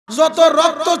যত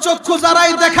রক্ত চক্ষু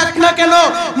যারাই দেখাক না কেন,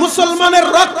 মুসলমানের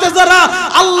রক্তে যারা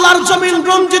আল্লাহর জমিন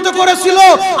রঞ্জিত করেছিল,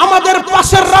 আমাদের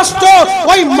পাশের রাষ্ট্র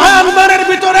ওই মায়ানমারের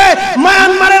ভিতরে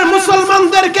মায়ানমারের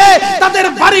মুসলমানদেরকে তাদের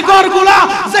বাড়িঘরগুলা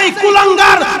যেই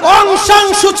কুলাঙ্গার অং সান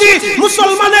সূচি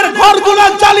মুসলমানের ঘরগুলা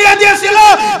জ্বালিয়ে দিয়েছিল,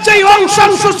 যেই অং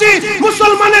সান সূচি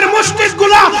মুসলমানের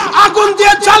মসজিদগুলা আগুন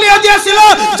দিয়ে জ্বালিয়ে দিয়েছিল,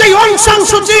 যেই অং সান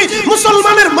সূচি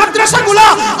মুসলমানের মাদ্রাসাগুলা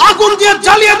আগুন দিয়ে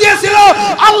জ্বালিয়ে দিয়েছিল,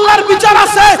 আল্লাহর বিচার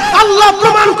আছে। আল্লাহ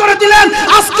প্রমাণ করে দিলেন,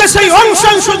 আজকে সেই অং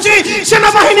সান সূচি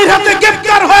সেনাবাহিনীর হাতে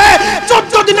গ্রেফতার হয়ে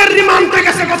 14 দিনের রিমান্ডে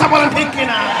গেছে। কথা বলেন ঠিক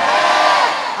কিনা?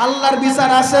 আল্লাহর বিচার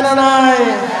আছে না নাই?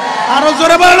 আরো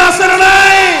জোরে বলেন আছে না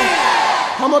নাই?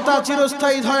 ক্ষমতা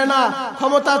চিরস্থায়ী হয় না,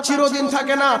 ক্ষমতা চিরদিন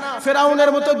থাকে না। ফেরাউনের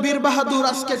মতো বীর বাহাদুর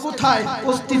আজকে কোথায়?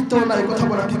 অস্তিত্ব নাই। কথা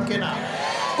বলেন ঠিক কিনা?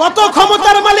 কত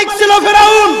ক্ষমতার মালিক ছিল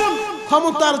ফেরাউন,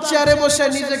 ক্ষমতার চেয়ারে বসে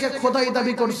নিজেকে খোদাই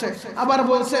দাবি করছে, আবার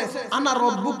বলছে আনা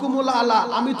রব্বুকুমুল আলা,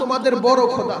 আমি তোমাদের বড়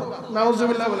খোদা।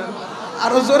 নাউজুবিল্লাহ বলেন,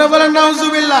 আরো জোরে বলেন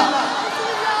নাউজুবিল্লাহ।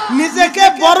 নিজেকে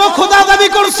বড় খোদা দাবি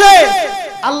করছে।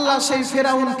 আল্লাহ সেই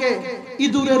ফেরাউনকে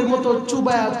ইঁদুরের মতো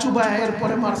চুবায়া চুবায়া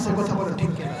এরপরে মারছে। কথা বলেন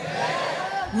ঠিক কিনা?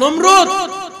 নমরুদ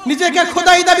নিজেকে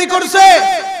খোদাই দাবি করছে।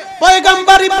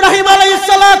 পয়গম্বর ইব্রাহিম আলাইহিস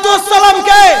সালাতু ওয়াস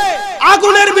সালামকে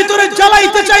আগুনের ভিতরে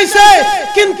জ্বালাইতে চাইছে,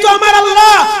 কিন্তু আমার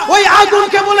আল্লাহ ওই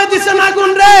আগুনকে বলে দিয়েছেন, আগুন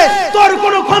রে তোর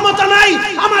কোনো ক্ষমতা নাই,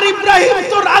 আমার ইব্রাহিম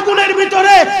তোর আগুনের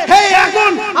ভিতরে। হে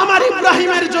আগুন, আমার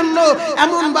ইব্রাহিমের জন্য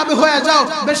এমন ভাবে হয়ে যাও,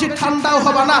 বেশি ঠান্ডাও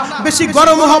হবে না, বেশি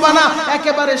গরমও হবে না,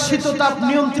 একেবারে শীততাপ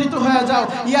নিয়ন্ত্রিত হয়ে যাও,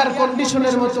 এয়ার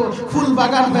কন্ডিশনের মতো ফুল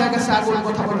বাগান হয়ে গেছে আগুন।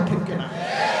 কথা বলে ঠিক কিনা?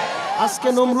 আজকে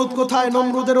নমরুদ কোথায়?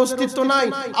 নমরুদের অস্তিত্ব নাই।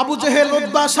 আবু জেহেল,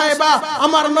 উতবা, সাইবা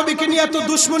আমার নবীকে নিয়ে এত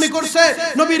দুশমনি করছে,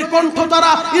 নবীর কণ্ঠ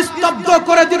তারা স্তব্ধ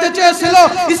করে দিতে চেয়েছিল,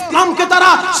 ইসলামকে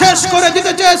তারা শেষ করে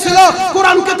দিতে চেয়েছিল,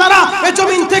 কোরআনকে তারা এই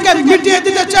জমিন থেকে মিটিয়ে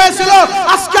দিতে চেয়েছিল।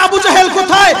 আজকে আবু জেহেল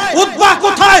কোথায়? উতবা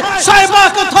কোথায়? সাইবা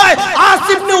কোথায়? আস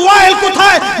ইবনে ওয়াইল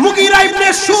কোথায়? মুগীরা ইবনে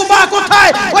শুবা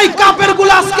কোথায়? ওই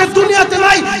কাফেরগুলো আজকে দুনিয়াতে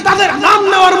নাই, তাদের নাম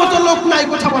নেওয়ার মতো লোক নাই।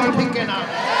 কথা বলেন ঠিক কিনা?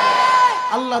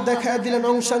 আল্লাহ দেখায় দিলেন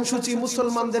অং সান সূচি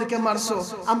মুসলমানদেরকে মারছো,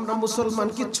 আমরা মুসলমান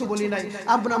কিচ্ছু বলি নাই,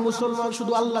 আমরা মুসলমান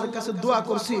শুধু আল্লাহর কাছে দোয়া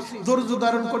করছি, ধৈর্য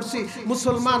ধারণ করছি।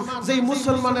 মুসলমান যেই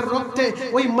মুসলমানের রক্তে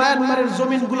ওই মায়ানমারের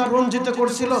জমিনগুলা রঞ্জিত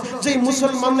করছিল, যেই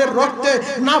মুসলমানের রক্তে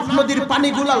নাফ নদীর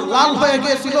পানিগুলা লাল হয়ে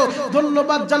গিয়েছিল।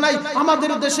 ধন্যবাদ জানাই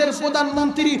আমাদের দেশের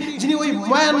প্রধানমন্ত্রী, যিনি ওই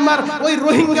মায়ানমার ওই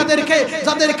রোহিঙ্গাদেরকে,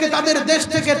 যাদেরকে তাদের দেশ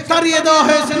থেকে তাড়িয়ে দেওয়া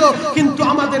হয়েছিল, কিন্তু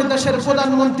আমাদের দেশের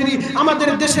প্রধানমন্ত্রী আমাদের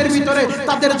দেশের ভিতরে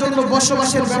তাদের জন্য বসবাসের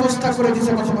ব্যবস্থা করে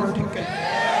দিয়েছে। কথা বলা ঠিক কিনা?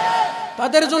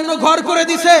 তাদের জন্য ঘর করে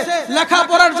দিয়েছে,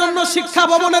 লেখাপড়ার জন্য শিক্ষা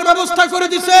ভবনের ব্যবস্থা করে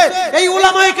দিয়েছে। এই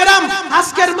উলামায়ে কেরাম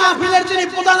আজকের মাহফিলের যিনি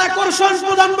প্রধান আকর্ষণ,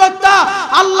 প্রধান বক্তা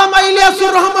আল্লামা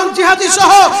ইলিয়াসুর রহমান জিহাদি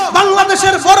সহ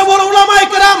বাংলাদেশের বড় বড় উলামায়ে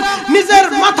কেরাম নিজের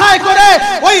মাথায় করে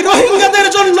ওই রোহিঙ্গাদের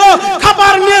জন্য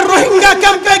খাবার নিয়ে রোহিঙ্গা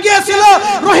ক্যাম্পে গিয়েছিল।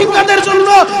 রোহিঙ্গাদের জন্য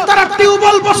তারা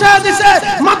টিউবওয়েল বসায় দিয়েছে,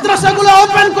 মাদ্রাসাগুলো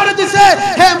ওপেন করে দিয়েছে।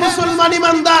 হে মুসলমান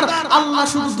ইমানদার, আল্লাহ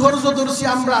শুধু ধৈর্য ধরছি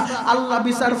আমরা, আল্লাহ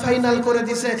বিচার ফাইনাল করে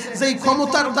দিয়েছে। যেই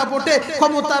ক্ষমতার দাপটে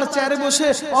ক্ষমতার চেয়ারে বসে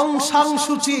অং সান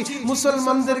সূচি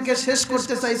মুসলমানদেরকে শেষ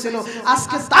করতে চাইছিল,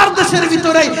 আজকে তার দেশের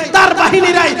ভিতরেই তার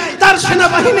বাহিনীরাই, তার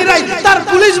সেনাবাহিনীরাই, তার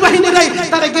পুলিশ বাহিনীরাই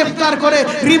তারে গ্রেফতার করে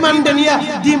রিমান্ডে নিয়ে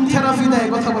ডিম থেরাপি দেয়।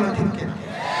 কথা বলেন ঠিক কিনা?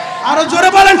 আরো জোরে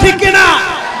বলেন ঠিক কিনা?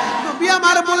 নবী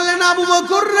আমার বললেন, আবু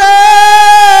বকর রে,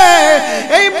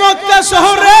 এই মক্কা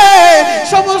শহরে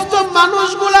সমস্ত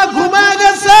মানুষগুলা ঘুমায়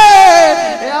গেছে,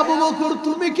 আবু বকর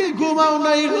তুমি কি ঘুমাও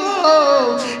নাই গো?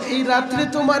 এই রাত্রে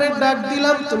তোমারে ডাক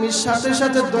দিলাম, তুমি সাথে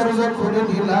সাথে দরজা খুলে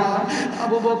দিলা।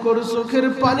 আবু বকর চোখের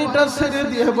পানিটা ছেড়ে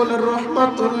দিয়ে বলে,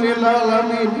 রহমাতুল লিল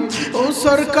আলামিন, ও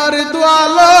সরকারে দু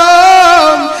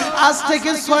আলম, আজ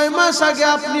থেকে 6 মাস আগে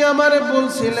আপনি আমারে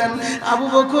বলছিলেন আবু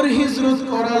বকর হিজরত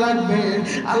করা লাগবে,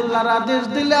 আল্লাহর আদেশ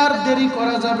দিলে আর দেরি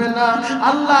করা যাবে না,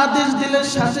 আল্লাহ আদেশ দিলে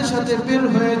সাথে সাথে বের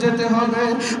হয়ে যেতে হবে।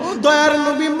 ও দয়ার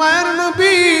নবী, মায়ের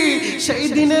নবী, সেই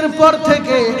দিনের পর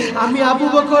থেকে আমি আবু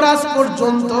বকর আজ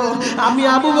পর্যন্ত আমি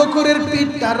আবু বকরের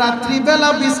পিঠটা রাত্রিবেলা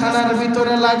বিছানার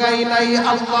ভিতরে লাগাই নাই।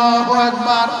 আল্লাহু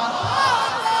আকবার।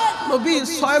 নবী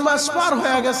 6 মাস পার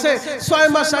হয়ে গেছে, 6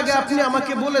 মাস আগে আপনি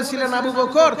আমাকে বলেছিলেন আবু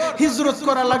বকর হিজরত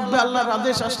করা লাগবে, আল্লাহর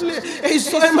আদেশ আসলে এই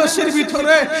 6 মাসের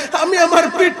ভিতরে আমি আমার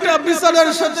পিঠটা বিছানার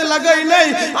সাথে লাগাই নাই।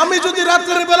 আমি যদি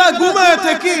রাতের বেলা ঘুমায়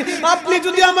থাকি, আপনি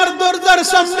যদি আমার দরজার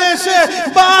সামনে এসে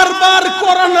বারবার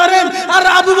কোরআন নারেন আর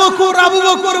আবু বকর আবু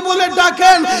বকর বলে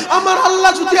ডাকেন, আমার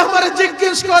আল্লাহ যদি আমারে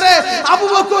জিজ্ঞেস করে, আবু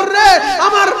বকর রে,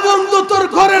 আমার বন্ধু তোর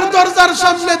ঘরের দরজার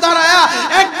সামনে দাঁড়ায়া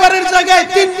একবারে একবারের জায়গায়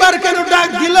তিনবার কেন ডাক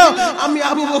দিল? আমি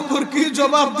আবু বকর কি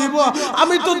জবাব দিব?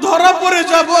 আমি তো ধরা পড়ে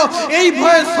যাব। এই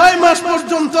ভয়ে 6 মাস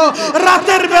পর্যন্ত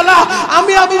রাতের বেলা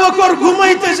আমি আবু বকর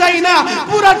ঘুমাইতে যাই না।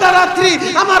 পুরাটা রাত্রি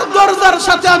আমার দরজার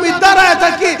সাথে আমি দাঁড়ায়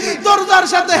থাকি, দরজার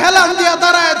সাথে হেলান দিয়া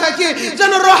দাঁড়ায় থাকি,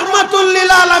 যেন রহমাতুল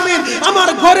লিল আলামিন আমার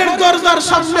ঘরের দরজার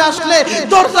সামনে আসলে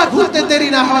দরজা খুলতে দেরি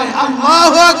না হয়।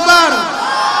 আল্লাহু আকবার।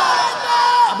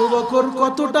 আবু বকর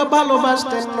কতটা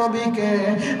ভালোবাসতেন নবীকে।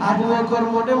 আবু বকর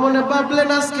মনে মনে ভাবলেন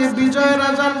আজকে বিজয়ের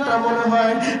আজানটা মনে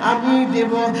হয় আমি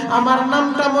দেব, আমার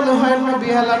নামটা মনে হয় নবী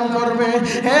এলান করবে।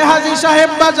 হে হাজী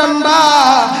সাহেব বাজানরা,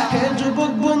 হে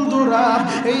যুবক বন্ধুরা,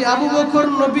 এই আবু বকর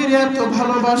নবীর এত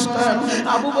ভালোবাসতেন।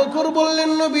 আবু বকর বললেন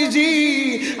নবীজি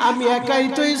আমি একাই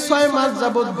তো এই 6 মাস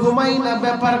যাবত ঘুমাই না,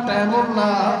 ব্যাপারটা এমন না।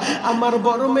 আমার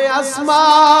বড় মেয়ে আসমা,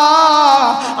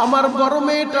 আমার বড়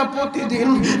মেয়েটা প্রতিদিন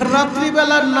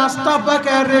রাত্রিবেলা নাস্তা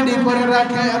পাকা রেডি করে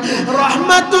রাখে।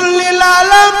 রহমাতুল লিল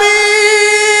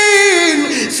আলামিন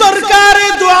সরকারে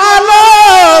দু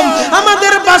আলম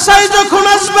আমাদের বাসায় যখন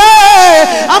আসবে,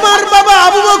 আমার বাবা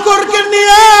আবু বকরকে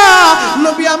নিয়ে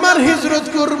নবী আমার হিজরত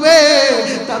করবে,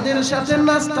 তাদের সাথে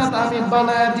নাস্তাটা আমি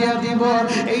বানায় দিয়ে দিব।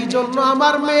 এই জন্য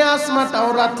আমার মেয়ে আসমাটাও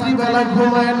রাত্রিবেলা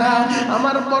ঘুমায় না।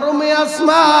 আমার বড় মেয়ে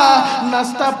আসমা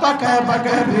নাস্তা পাকায়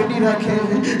পাকায় রেডি রাখে।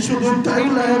 শুধু তাই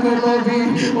নয় গো নবী,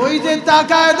 ওই যে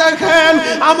তাকায় দেখেন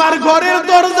আমার ঘরের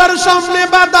দরজার সামনে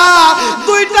বাঁধা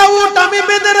 2টা উট আমি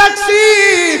বেঁধে রাখছি।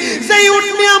 সেই উট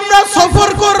নিয়ে আমরা সফর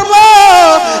করব।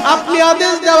 আপনি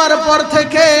আদেশ দেওয়ার পর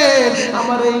থেকে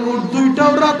আমার এই উট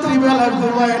 2টাও রাত্রিবেলা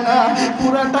ঘুমায় না,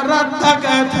 পুরাটা রাত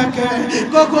তাকায় থাকে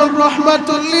কখন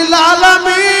রহমাতুল লিল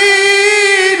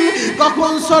আলামিন,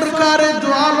 কখন সরকারে দু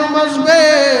আলম আসবে।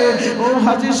 ও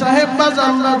হাজী সাহেব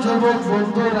বাজানরা, যুবক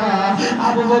বন্ধুরা,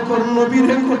 আবু বকর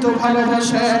নবীরে কত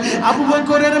ভালোবাসে, আবু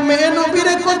বকরের মেয়ে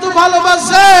নবীরে কত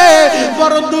ভালোবাসে।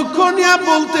 বড় দুঃখ নিয়ে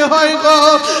বলতে হয় গো,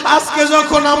 আজকে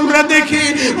যখন আমরা দেখি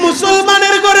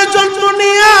মুসলমানের ঘরে জন্ম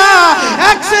নিয়া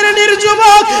এক শ্রেণীর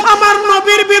যুবক আমার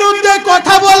নবীর বিরুদ্ধে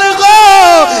কথা বলে গো,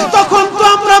 তখন তো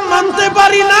আমরা মানতে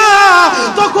পারি না,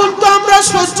 তখন তো আমরা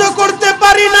সহ্য করতে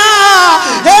পারি না।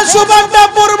 হে সুবানটা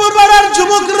পূর্ব পাড়ার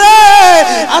যুবক রে,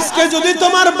 আজকে যদি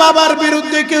তোমার বাবার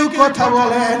বিরুদ্ধে কেউ কথা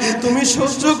বলে তুমি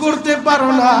সহ্য করতে পারো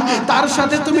না, তার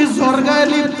সাথে তুমি জর্গায়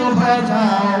লিপ্ত হয়ে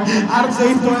যাও। আর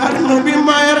যেই দয়ার নবী,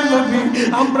 মায়ের নবী,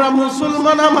 আমরা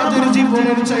মুসলমান আমাদের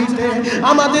জীবনের চাইতে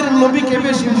আমাদের নবীকে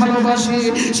বেশি ভালোবাসি।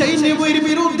 সেই নবীর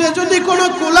বিরুদ্ধে যদি কোনো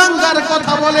কুলাঙ্গার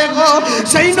কথা বলে গো,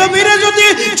 সেই নবীরে যদি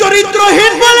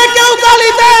চরিত্রহীন বলে কেউ গালি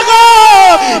দেয় গো,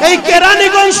 এই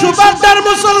কেরানীগঞ্জ সুবাদদার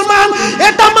মুসলমান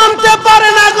এটা মানতে পারে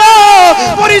না গো।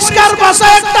 পরিষ্কার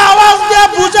ভাষায় একটা আওয়াজ দিয়ে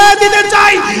বুঝায় দিতে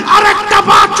চাই, আর একটা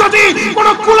বাদ যদি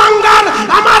কোনো কুলাঙ্গার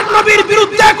আমার নবীর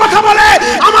বিরুদ্ধে কথা বলে,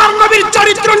 আমার নবীর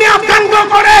চরিত্র নিয়ে ব্যঙ্গ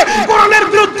করে, কোরআনের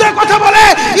বিরুদ্ধে কথা বলে,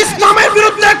 ইসলামের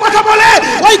বিরুদ্ধে কথা বলে,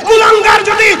 ওই কুলাঙ্গার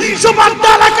যদি সুবাদদা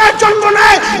এলাকায় জন্ম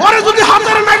নেয়, ওরে যদি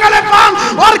হাতের নাগালে পান,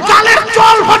 ওর গালের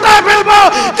চল ফাটায় ফেলবো।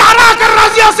 কারা কারা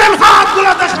রাজি আছেন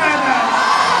হাতগুলো দেখায় দেন।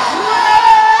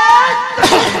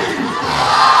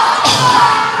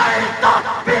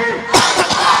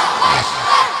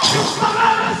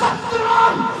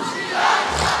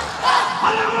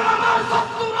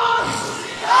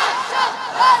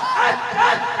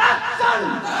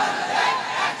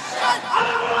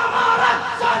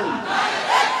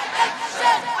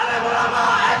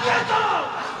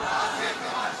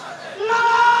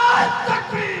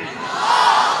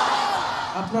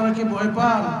 আপনারা কি ভয়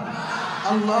পান?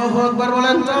 আল্লাহু আকবার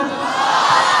বলেন তো,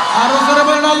 আরো জোরে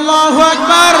বলেন আল্লাহু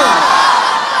আকবার।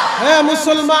 হে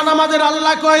মুসলমান, আমাদের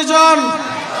আল্লাহ কয়জন?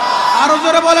 আরো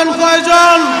জোরে বলেন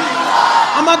কয়জন?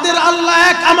 আমাদের আল্লাহ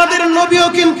এক, আমাদের নবীও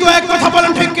কিন্তু এক। কথা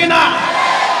বলেন ঠিক কিনা?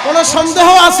 কোনো সন্দেহ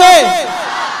আছে?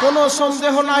 কোনো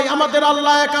সন্দেহ নাই। আমাদের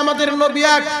আল্লাহ এক, আমাদের নবী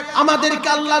এক। আমাদেরকে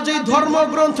আল্লাহ যেই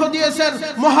ধর্মগ্রন্থ দিয়েছেন,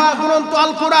 মহাগ্রন্থ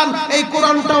আল কোরআন, এই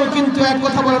কোরআনটাও কিন্তু এক।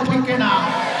 কথা বলেন ঠিক কিনা?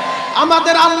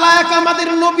 আমাদের আল্লাহ এক, আমাদের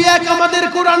নবী এক, আমাদের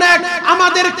কোরআন এক,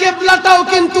 আমাদের কিবলাটাও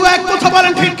কিন্তু এক। কথা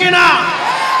বলেন ঠিক কিনা?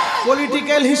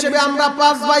 পলিটিক্যাল হিসেবে আমরা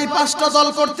 5 বাই 5টা দল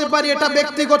করতে পারি, এটা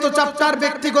ব্যক্তিগত চ্যাপ্টার,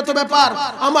 ব্যক্তিগত ব্যাপার।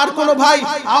 আমার কোনো ভাই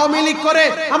আওয়ামী লীগ করে,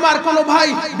 আমার কোনো ভাই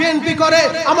বিএনপি করে,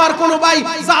 আমার কোনো ভাই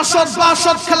জাসদ,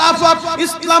 বাসদ, খেলাফত,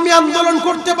 ইসলামী আন্দোলন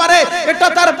করতে পারে, এটা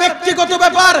তার ব্যক্তিগত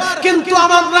ব্যাপার। কিন্তু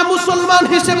আমরা মুসলমান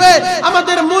হিসেবে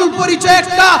আমাদের মূল পরিচয়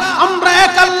একটা, আমরা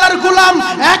এক আল্লাহর গোলাম,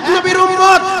 এক নবীর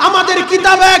উম্মত, আমাদের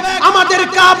কিতাব এক, আমাদের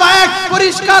কাবা এক।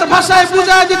 পরিষ্কার ভাষায়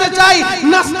বুঝায় দিতে চাই,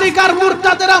 নাস্তিক আর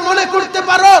মুরতাদেরা মনে করতে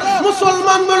পারো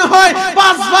মুসলমান মনে হয়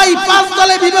 5 ভাই 5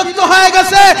 দলে বিভক্ত হয়ে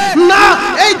গেছে। না,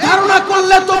 এই ধারণা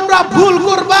করলে তোমরা ভুল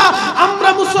করবা। আমরা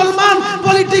মুসলমান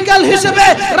পলিটিক্যাল হিসেবে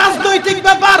রাজনৈতিক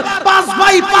ব্যাপার 5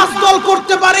 ভাই 5 দল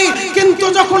করতে পারি, কিন্তু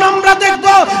যখন আমরা দেখব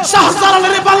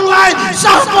শাহজালালের বাংলায়,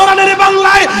 শাহপরানের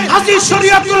বাংলায়, হাজী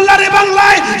শরীয়তুল্লাহর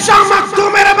বাংলায়, শাহ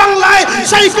মাকদুমের বাংলায়,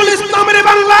 শাইখুল ইসলামের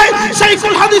বাংলায়,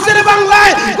 শাইখুল হাদিসের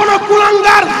বাংলায় কোন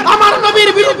কুলাঙ্গার আমার নবীর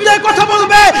বিরুদ্ধে কথা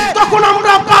বলবে, তখন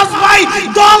আমরা 5 ভাই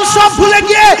দল সব ভুলে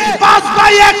গিয়ে 5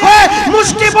 ভাই এক হয়ে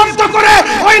মুষ্টিবদ্ধ করে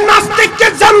ওই নাস্তিককে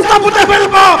জান্তা পুঁতে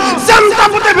ফেলবো, জান্তা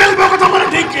পুঁতে ফেলবো। কথা বলে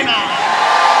ঠিক কিনা?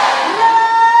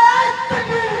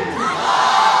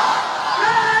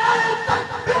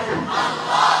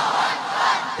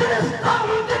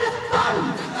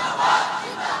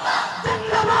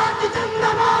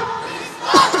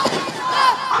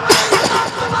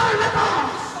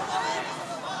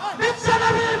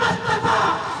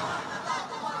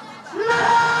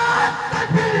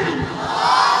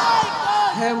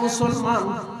 মুসলমান,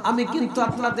 আমি কিন্তু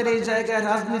আপনাদের এই জায়গায়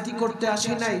রাজনীতি করতে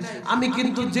আসি নাই। আমি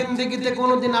কিন্তু জিন্দেগিতে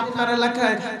কোনোদিন আপনার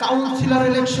এলাকায় কাউন্সিলর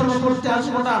ইলেকশন করতে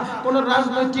আসবো না, কোন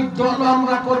রাজনৈতিক দল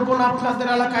আমরা করব না আপনাদের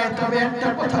এলাকায়। তবে একটা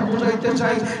কথা বুঝাইতে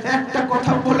চাই, একটা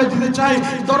কথা বলে দিতে চাই,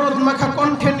 দরদ মাখা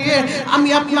কণ্ঠে নিয়ে আমি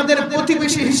আপনাদের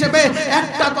প্রতিবেশী হিসেবে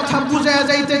একটা কথা বুঝাইয়া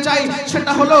যাইতে চাই,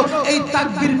 সেটা হলো এই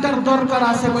তাকবীরটার দরকার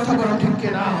আছে। কথা বলা ঠিক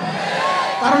কিনা?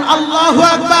 কারণ আল্লাহু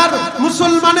আকবার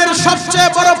মুসলমানের সবচেয়ে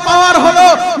বড় পাওয়ার হলো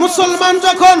মুসলমান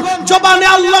যখন জবানে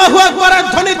আল্লাহু আকবারের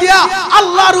ধ্বনি দিয়া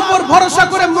আল্লাহর উপর ভরসা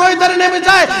করে ময়দানে নেমে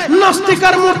যায়, নাস্তিক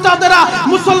আর মুরতাদেরা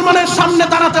মুসলমানের সামনে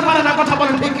দাঁড়াতে পারে না। কথা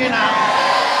বলেন ঠিক কিনা?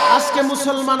 আজকে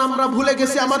মুসলমান আমরা ভুলে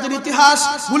গেছি আমাদের ইতিহাস,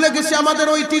 ভুলে গেছি আমাদের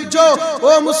ঐতিহ্য। ও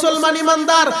মুসলমান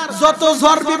ইমানদার, যত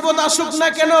ঝড় বিপদ আসুক না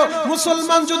কেন,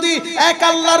 মুসলমান যদি এক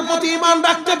আল্লাহর প্রতি ঈমান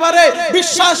রাখতে পারে,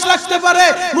 বিশ্বাস রাখতে পারে,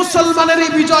 মুসলমানেরই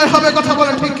বিজয় হবে। কথা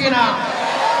বলেন ঠিক কিনা?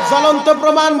 জ্বলন্ত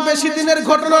প্রমাণ, বেশি দিনের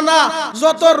ঘটনা না।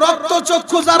 যত রক্ত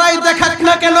চক্ষু যারাই দেখাক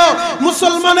না কেন,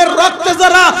 মুসলমানের রক্তে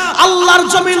যারা আল্লাহর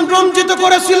জমিন রঞ্জিত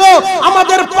করেছিল,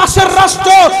 আমাদের পাশের রাষ্ট্র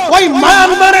ওই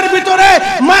মায়ানমারের ভিতরে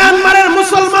মায়ানমারের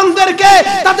মুসলমানদেরকে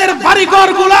তাদের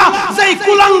বাড়িঘরগুলা যেই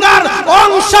কুলাঙ্গার অং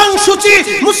সান সূচি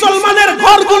মুসলমানের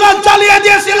ঘরগুলা জ্বালিয়ে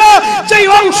দিয়েছিল, যেই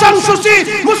অং সান সূচি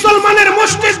মুসলমানের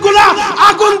মসজিদগুলা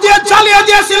আগুন দিয়ে জ্বালিয়ে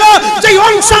দিয়েছিল, যেই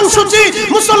অং সান সূচি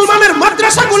মুসলমানের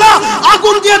মাদ্রাসাগুলা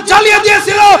আগুন দিয়ে জ্বালিয়ে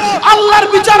দিয়েছিল, আল্লাহর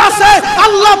বিচার আছে।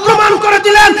 আল্লাহ প্রমাণ করে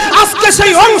দিলেন। আজকে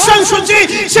সেই অং সান সূচি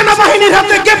সেনাবাহিনীর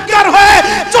হাতে গ্রেফতার হয়ে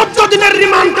 14 দিনের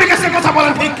রিমান্ডে গেছে। কথা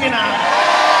বলেন ঠিক কিনা?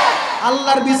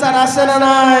 আল্লাহর বিচার আছে না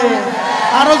নাই?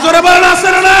 আরো জোরে বলেন আছে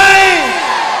না নাই?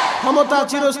 ক্ষমতা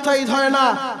চিরস্থায়ী হয় না,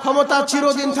 ক্ষমতা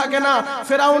চিরদিন থাকে না।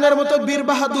 ফেরাউনের মতো বীর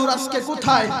বাহাদুর আজকে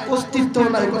কোথায়? অস্তিত্ব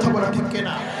নাই। কথা বলা ঠিক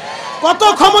কিনা? কত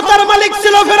ক্ষমতার মালিক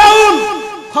ছিল ফেরাউন,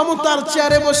 ক্ষমতার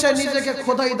চেয়ারে বসে নিজেকে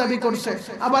খোদাই দাবি করছে,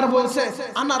 আবার বলছে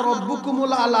আনা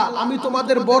রব্বুকুমুল আলা, আমি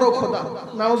তোমাদের বড় খোদা।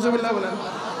 নাউজুবিল্লাহ বলেন,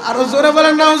 আরো জোরে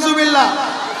বলেন নাউজুবিল্লাহ।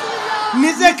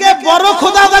 নিজেকে বড়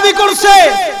খোদা দাবি করছে।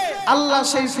 আল্লাহ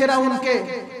সেই ফেরাউনকে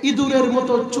ইঁদুরের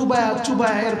মতো চুবায়া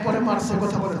চুবায়া এরপরে মারছে।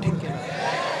 কথা বলে ঠিক কিনা?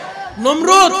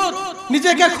 নমরুদ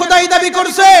নিজেকে খোদাই দাবি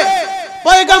করছে।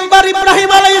 পয়গম্বর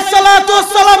ইব্রাহিম আলাইহিস সালাতু ওয়াস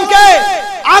সালামকে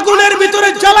আগুনের ভিতরে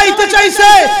জ্বালাইতে চাইছে,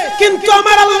 কিন্তু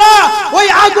আমার আল্লাহ ওই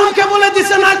আগুনকে বলে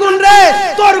দিয়েছেন, আগুন রে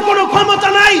তোর কোনো ক্ষমতা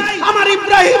নাই আমার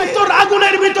ইব্রাহিম তোর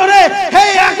আগুনের ভিতরে। হে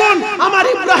আগুন, আমার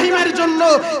ইব্রাহিমের জন্য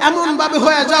এমন ভাবে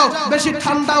হয়ে যাও, বেশি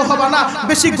ঠান্ডাও হবে না,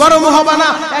 বেশি গরমও হবে না,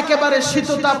 একেবারে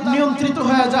শীততাপ নিয়ন্ত্রিত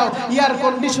হয়ে যাও, এয়ার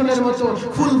কন্ডিশনের মতো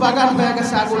ফুল বাগান হয়ে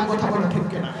গেছে আগুন। কথা বলা ঠিক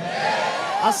কিনা?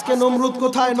 আজকে নমরুদ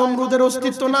কোথায়? নমরুদের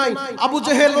অস্তিত্ব নাই। আবু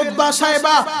জেহেল, উতবা,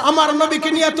 সাইবা আমার নবীকে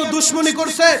নিয়ে এত দুশমনি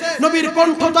করছে, নবীর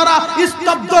কণ্ঠ তারা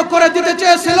স্তব্ধ করে দিতে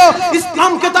চেয়েছিল,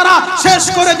 ইসলামকে তারা শেষ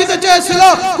করে দিতে চেয়েছিল,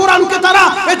 কোরআনকে তারা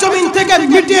এই জমিন থেকে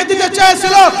মিটিয়ে দিতে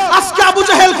চেয়েছিল। আজকে আবু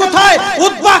জেহেল কোথায়?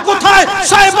 উতবা কোথায়?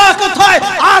 সাইবা কোথায়?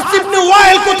 আস ইবনে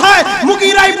ওয়াইল কোথায়?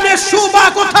 মুগীরা ইবনে শুবা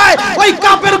কোথায়? ওই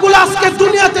কাফেরগুলো আজকে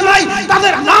দুনিয়াতে নাই,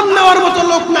 তাদের নাম নেওয়ার মতো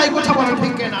লোক নাই। কথা বলা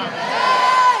ঠিক কিনা?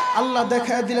 আল্লাহ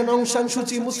দেখায় দিলেন অং সান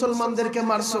সূচি মুসলমানদেরকে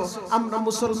মারছো, আমরা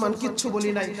মুসলমান কিচ্ছু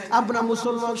বলি নাই। আমরা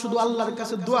মুসলমান শুধু আল্লাহর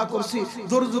কাছে দোয়া করছি,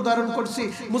 ধৈর্য ধারণ করছি।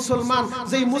 মুসলমান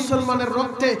যেই মুসলমানের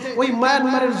রক্তে ওই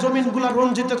মায়ানমারের জমিনগুলা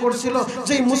রঞ্জিত করছিল,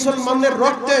 যেই মুসলমানের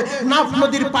রক্তে নাফ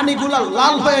নদীর পানিগুলা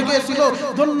লাল হয়ে গিয়েছিল,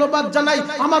 ধন্যবাদ জানাই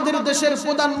আমাদের দেশের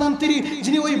প্রধানমন্ত্রী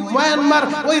যিনি ওই মায়ানমার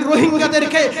ওই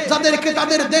রোহিঙ্গাদেরকে, যাদেরকে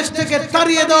তাদের দেশ থেকে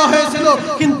তাড়িয়ে দেওয়া হয়েছিল,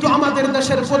 কিন্তু আমাদের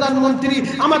দেশের প্রধানমন্ত্রী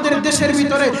আমাদের দেশের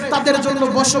ভিতরে তাদের জন্য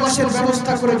বসবাসের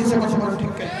ব্যবস্থা করে দিয়েছে। কথা বলা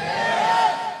ঠিক কিনা?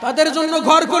 তাদের জন্য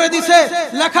ঘর করে দিয়েছে,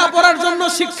 লেখাপড়ার জন্য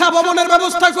শিক্ষা ভবনের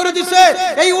ব্যবস্থা করে দিয়েছে।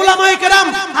 এই উলামায়ে কেরাম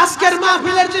আজকের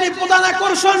মাহফিলের যিনি প্রধান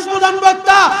আকর্ষণ, প্রধান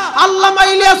বক্তা আল্লামা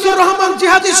ইলিয়াসুর রহমান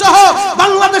জিহাদি সহ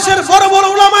বাংলাদেশের বড় বড়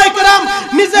উলামায়ে কেরাম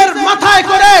নিজের মাথায়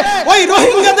করে ওই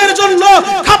রোহিঙ্গাদের জন্য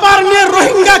খাবার নিয়ে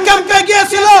রোহিঙ্গা ক্যাম্পে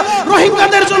গিয়েছিল।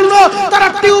 রোহিঙ্গাদের জন্য তারা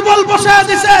টিউবওয়েল বসায়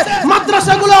দিয়েছে,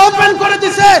 মাদ্রাসাগুলো ওপেন করে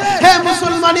দিয়েছে। হে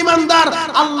মুসলমান ইমানদার,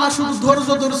 আল্লাহ শুধু ধৈর্য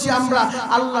ধরছি আমরা,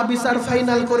 আল্লাহ বিচার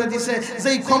ফাইনাল করে দিয়েছে।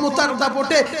 যেই ক্ষমতার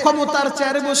দাপটে ক্ষমতার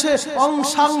চেয়ারে বসে অং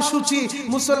সাং সূচি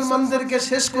মুসলমানদেরকে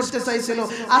শেষ করতে চাইছিল,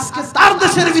 আজকে তার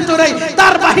দেশের ভিতরেই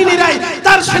তার বাহিনীরাই,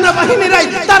 তার সেনাবাহিনীরাই,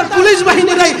 তার পুলিশ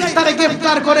বাহিনীরাই তারে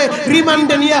গ্রেফতার করে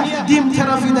রিমান্ডে নিয়ে ডিম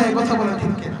থেরাপি দেয়। কথা বলেন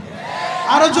ঠিক কিনা?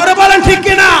 আরো জোরে বলেন ঠিক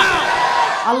কিনা?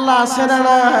 আল্লাহ আছে না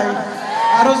নাই?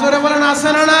 আরো জোরে বলেন আছে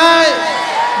না নাই?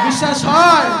 বিশ্বাস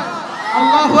হয়?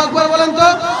 আল্লাহু আকবার বলেন তো।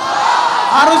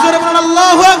 আরো জোরে বলেন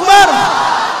আল্লাহু আকবার।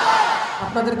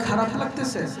 আপনাদের খারাপ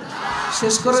লাগতেছে?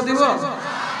 শেষ করে দিব?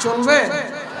 চলবে?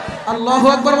 আল্লাহু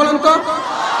আকবার বলেন তো।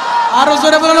 আরো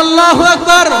জোরে বলেন আল্লাহু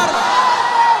আকবার।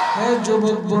 হে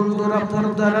যুবক বন্ধুরা,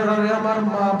 পর্দার আড়ালে আমার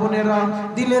মা বোনেরা,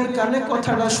 দিলের কানে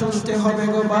কথাটা শুনতে হবে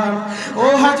গো বাপ। ও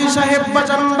হাজী সাহেব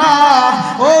বাজানরা,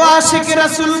 ও আশিক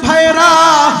রাসূল ভাইরা,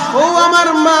 ও আমার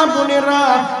মা বোনেরা,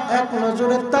 এক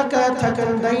নজরে তাকায় থাকেন,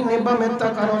 ডাইনে বামে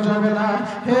তাকানো যাবে না।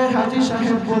 হে হাজী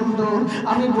সাহেব বন্ধু,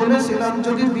 আমি বলেছিলাম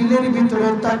যদি দিলের ভিতরে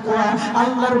তাকওয়া,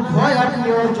 আল্লাহর ভয় আপনি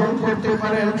অর্জন করতে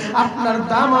পারেন, আপনার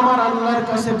দাম আমার আল্লাহর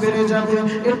কাছে বেড়ে যাবে।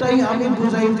 এটাই আমি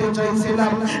বুঝাইতে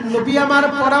চাইছিলাম। নবী আমার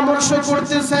পরামর্শ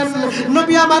করতেছেন।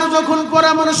 নবী আমার যখন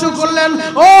পরামর্শ করলেন,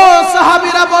 ও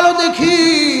সাহাবীরা বলো দেখি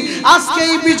আজকে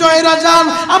এই বিজয়ের আযান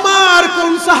আমার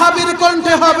কোন সাহাবীর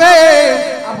কণ্ঠে হবে?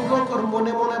 আবু বকর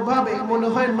মনে মনে ভাবে, মনে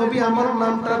হয় নবী আমার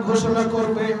নামটা ঘোষণা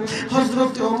করবে।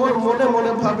 হযরত ওমর মনে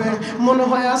মনে ভাবে, মনে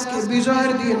হয় আজকে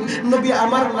বিজয়ের দিন নবী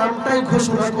আমার নামটাই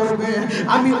ঘোষণা করবে।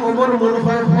 আমি ওমর মনে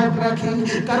হয় ভয় রাখি,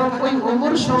 কারণ ওই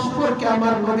ওমর সম্পর্কে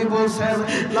আমার নবী বলেছেন,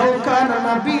 লাউ কানা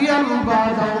নাবিয়ান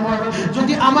বাদা ওমর,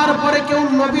 যদি আমার পরে কেউ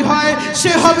নবী হয়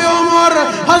সে হবে ওমর।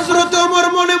 হযরত ওমর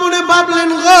মনে মনে ভাবলেন,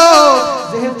 গো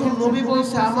যেহেতু নবী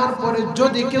বলছে আমার পরে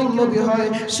যদি কেউ নবী হয়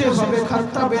সে হবে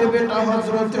খাত্তাবের বেটা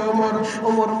হযরত ওমর।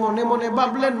 ওমর মনে মনে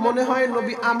ভাবলেন, মনে হয়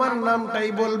নবী আমার নামটাই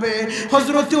বলবে।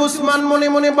 হযরত ওসমান মনে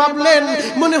মনে ভাবলেন,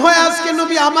 মনে হয় আজকে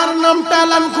নবী আমার নামটা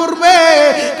এলান করবে,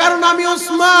 কারণ আমি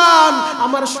ওসমান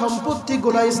আমার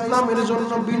সম্পত্তিগুলো ইসলামের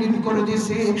জন্য বিলীন করে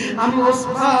দিয়েছি। আমি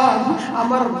ওসমান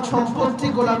আমার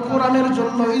সম্পত্তিগুলো কোরআনের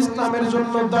জন্য, ইসলামের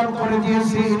জন্য দান করে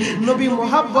দিয়েছি। নবী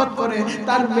মোহাব্বত করে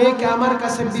তার মেয়েকে আমার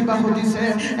কাছে বিবাহ দিয়েছে।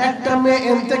 একটা মেয়ে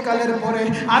ইন্তেকালের পরে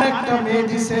আরেকটা মেয়ে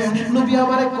দিয়েছে। নবী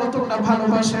আমারে কতটা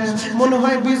ভালোবাসে। মনে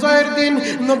হয় বিজয়ের দিন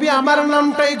নবী আমার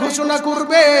নামটাই ঘোষণা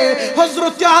করবে।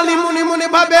 হযরত আলী মনে মনে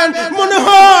ভাবেন, মনে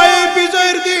হয়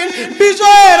বিজয়ের দিন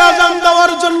বিজয়ের আযান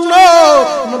দেওয়ার জন্য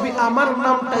নবী আমার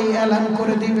নামটাই এলান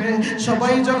করে দিবে।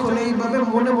 সবাই যখন এইভাবে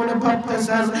মনে মনে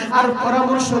ভাবতেছেন আর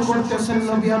পরামর্শ করতেছেন,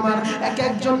 নবী আমার এক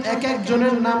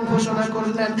একজনের নাম ঘোষণা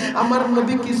করলেন। আমার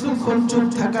নবী কিছুক্ষণ চুপ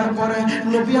থাকার পরে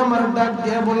নবী আমার ডাক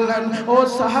দিয়ে বললেন, ও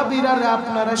সাহাবীরা,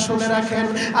 আপনারা শুনে রাখেন,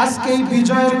 আজকে এই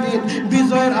বিজয়ের দিন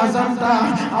বিজয়ের আযানটা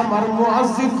আমার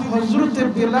মুয়াজ্জিন হযরত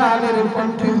বিলালের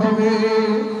কণ্ঠে হবে।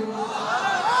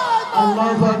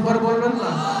 আল্লাহু আকবার বলবেন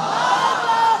না?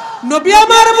 নবী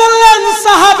আমার বললেন,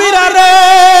 সাহাবীরা রে,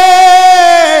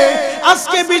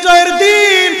 আজকে বিজয়ের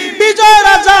দিন বিজয়ের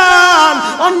আযান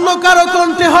অন্য কারো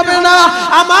কণ্ঠে হবে না,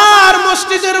 আমার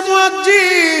মসজিদের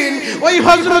মুয়াজ্জিন ওই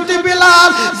হযরত বিলাল,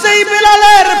 যেই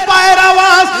বিলালের পায়ের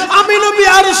আওয়াজ আমি নবী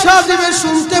আরশ আজিমে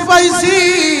শুনতে পাইছি,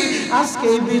 আজকে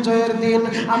এই বিজয়ের দিন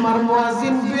আমার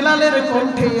মুয়াজ্জিন বিলালের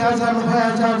কণ্ঠে আযান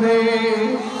হয়ে যাবে।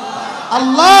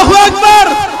 আল্লাহু আকবার।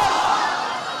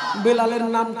 বেলালের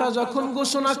নামটা যখন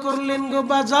ঘোষণা করলেন গো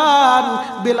বাজার,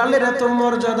 বেলালের এত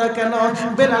মর্যাদা কেন,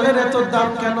 বেলালের এত দাম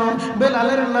কেন?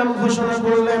 বেলালের নাম ঘোষণা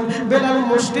করলেন। বেলাল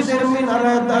মসজিদের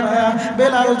মিনারে দাঁড়ায়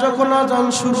বেলাল যখন আযান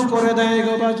শুরু করে দেয়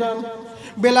গো বাজার,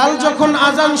 বেলাল যখন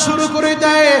আযান শুরু করে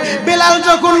দেয়, বেলাল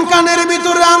যখন কানের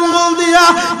ভিতরে আঙ্গুল দিয়া,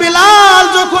 বেলাল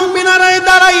যখন মিনারে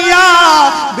দাঁড়াইয়া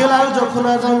বেলাল যখন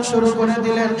আযান শুরু করে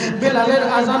দিলেন, বেলালের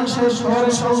আযান শেষ হওয়ার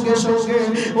সঙ্গে সঙ্গে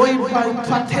ওই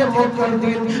ফাতে মক্কার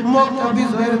দিন, মক্কা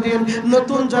বিজয়ের দিন,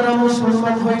 নতুন যারা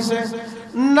মুসলমান হয়েছে,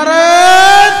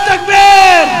 নারায়ে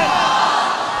তাকবীর,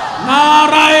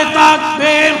 নারায়ে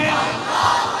তাকবীর,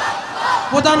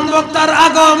 প্রধান বক্তার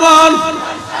আগমন,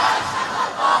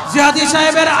 জিহাদি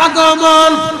সাহেবের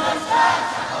আগমন,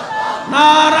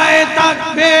 নারায়ে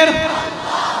তাকবীর,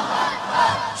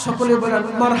 সকলে বলেন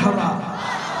মারহাবা।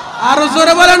 আরো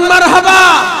জোরে বলেন মারহাবা।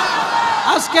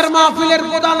 আজকের মাহফিলের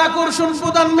প্রধান আকর্ষণ,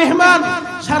 প্রধান মেহমান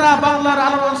সারা বাংলার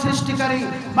আলোড়ন সৃষ্টিকারী,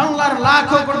 বাংলার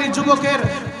লাখো কোটি যুবকের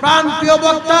প্রাণ প্রিয়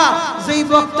বক্তা। যেই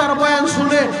বক্তার বয়ান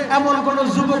শুনে এমন কোন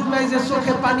যুবক নাই যে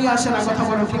চোখে পানি আসে না, কথা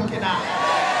বলো ঠিক কিনা?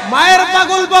 মায়ের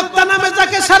পাগল বক্তা নামে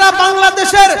যাকে সারা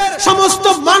বাংলাদেশের সমস্ত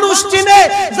মানুষ চিনে,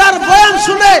 যার বয়ান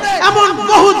শুনে এমন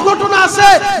বহুত ঘটনা আছে।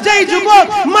 যেই যুবক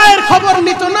মায়ের খবর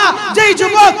নিত না, যেই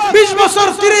যুবক 20 বছর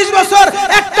 30 বছর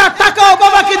একটা টাকাও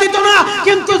বাবাকে দিত না,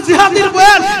 কিন্তু জিহাদির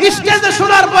বয়ান স্টেজে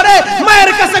শোনার পরে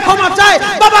মায়ের কাছে ক্ষমা চায়,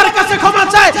 বাবার কাছে ক্ষমা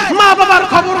চায়, মা বাবার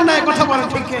খবর নেয়, কথা বলে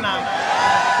ঠিক কিনা?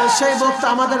 সেই বক্তা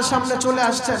আমাদের সামনে চলে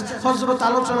আসছেন, হযরত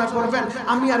আলোচনা করবেন।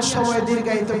 আমি আর সময়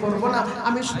দীর্ঘায়িত করব না,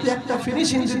 আমি শুধু একটা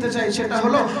ফিনিশিং দিতে চাই। সেটা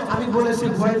হলো, আমি বলেছি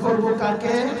ভয় করব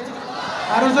কাকে?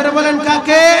 আরো জোরে বলেন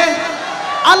কাকে?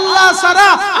 আল্লাহ ছাড়া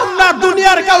আমরা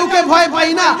দুনিয়ার কাউকে ভয়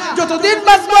পাই না। যতদিন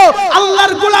বাঁচবো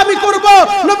আল্লাহর গোলামি করব,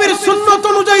 নবীর সুন্নাত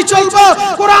অনুযায়ী চলবো,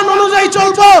 কোরআন অনুযায়ী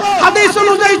চলবো, হাদিস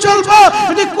অনুযায়ী চলবো।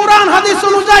 যদি কোরআন হাদিস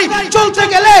অনুযায়ী চলতে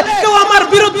গেলে কেউ আমার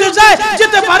বিরুদ্ধে যায়,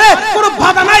 যেতে পারে, কোনো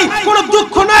বাধা নাই, কোনো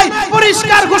দুঃখ নাই।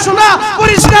 পরিষ্কার ঘোষণা,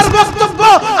 পরিষ্কার বক্তব্য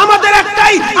আমাদের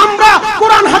একটাই, আমরা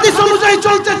কোরআন হাদিস অনুযায়ী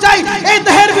চলতে চাই। এই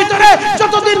দেহের ভিতরে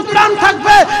যতদিন প্রাণ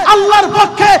থাকবে আল্লাহর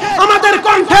পক্ষে আমাদের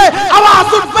কণ্ঠে আওয়াজ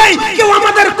উঠবে। কেউ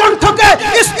আমাদের কণ্ঠকে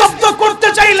স্তব্ধ করতে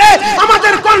চাইলে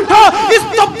আমাদের কণ্ঠ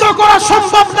স্তব্ধ করা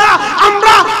সম্ভব না।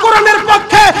 আমরা কোরআনের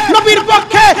পক্ষে, নবীর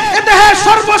পক্ষে। এদেহে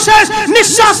সর্বশেষ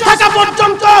নিঃশ্বাস থাকা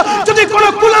পর্যন্ত যদি কোনো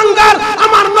কুলাঙ্গার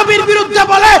আমার নবীর বিরুদ্ধে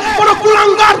বলে, কোনো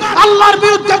কুলাঙ্গার আল্লাহর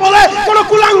বিরুদ্ধে বলে, কোনো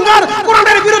কুলাঙ্গার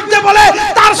কোরআনের বিরুদ্ধে বলে,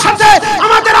 তার সাথে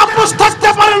আমাদের আপোষ থাকতে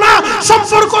পারে না,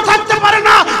 সম্পর্ক থাকতে পারে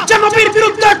না। যে নবীর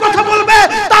বিরুদ্ধে কথা বলবে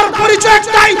তার পরিচয়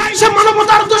একটাই, সে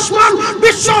মানবতার দুশমন,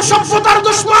 বিশ্ব সভ্যতার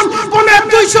দুশমন,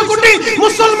 200 কোটি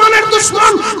মুসলমানের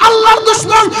দুশমন, আল্লাহর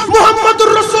দুশমন,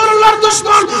 মুহাম্মদুর রাসূলুল্লাহর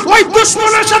দুশমন। ওই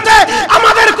দুশমনের সাথে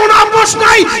আমাদের কোনো আপোষ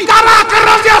নাই। কারা কারা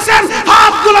রাজি আছেন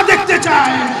হাতগুলো দেখতে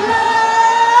চাই।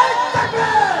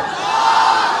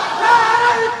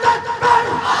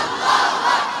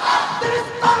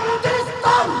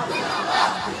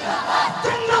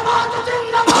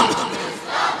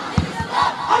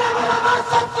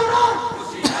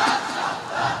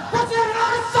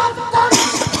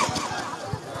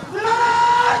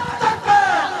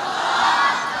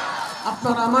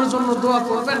 আপনারা আমার জন্য দোয়া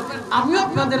করবেন, আমিও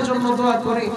আপনাদের জন্য দোয়া করি।